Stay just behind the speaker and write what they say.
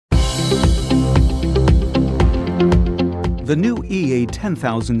the new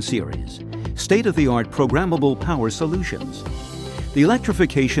EA-10000 series, state-of-the-art programmable power solutions. The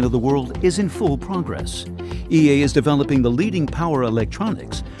electrification of the world is in full progress. EA is developing the leading power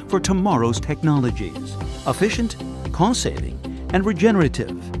electronics for tomorrow's technologies, efficient, cost-saving, and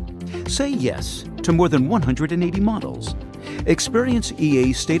regenerative. Say yes to more than 180 models. Experience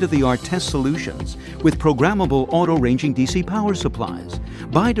EA's state-of-the-art test solutions with programmable auto-ranging DC power supplies,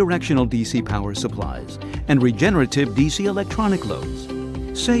 bidirectional DC power supplies, and regenerative DC electronic loads.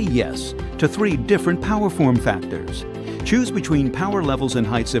 Say yes to 3 different power form factors. Choose between power levels and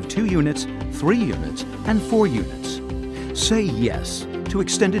heights of 2 units, 3 units, and 4 units. Say yes to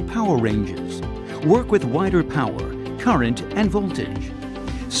extended power ranges. Work with wider power, current, and voltage.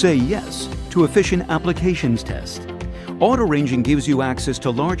 Say yes to efficient applications test. Auto-ranging gives you access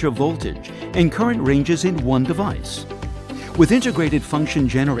to larger voltage and current ranges in one device. With integrated function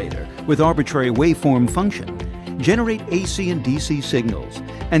generator with arbitrary waveform function, generate AC and DC signals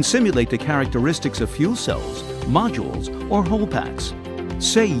and simulate the characteristics of fuel cells, modules, or whole packs.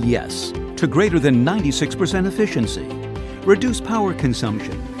 Say yes to greater than 96% efficiency. Reduce power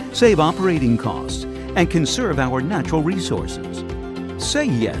consumption, save operating costs, and conserve our natural resources. Say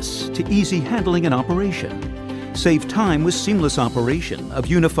yes to easy handling and operation. Save time with seamless operation of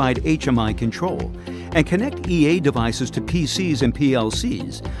unified HMI control and connect EA devices to PCs and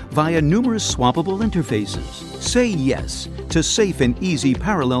PLCs via numerous swappable interfaces. Say yes to safe and easy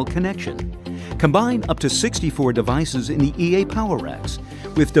parallel connection. Combine up to 64 devices in the EA Power Racks,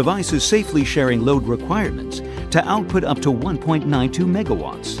 with devices safely sharing load requirements to output up to 1.92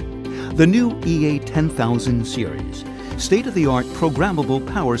 megawatts. The new EA-10000 series, state-of-the-art programmable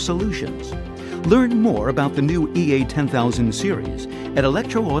power solutions. Learn more about the new EA-10000 series at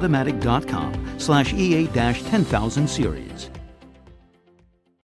elektroautomatik.com/EA-10000 series.